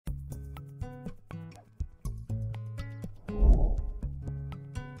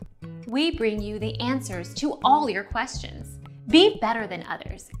We bring you the answers to all your questions. Be better than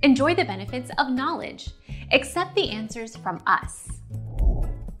others. Enjoy the benefits of knowledge. Accept the answers from us.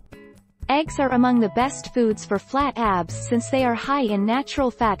 Eggs are among the best foods for flat abs since they are high in natural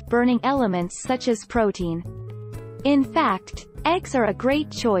fat-burning elements such as protein. In fact, eggs are a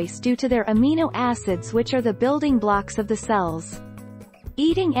great choice due to their amino acids, which are the building blocks of the cells.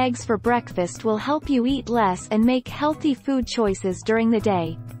 Eating eggs for breakfast will help you eat less and make healthy food choices during the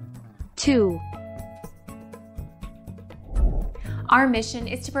day. 2. Our mission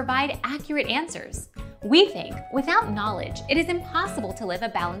is to provide accurate answers. We think without knowledge, it is impossible to live a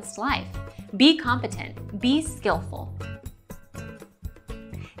balanced life. Be competent, be skillful.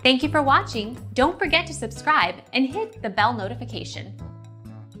 Thank you for watching. Don't forget to subscribe and hit the bell notification.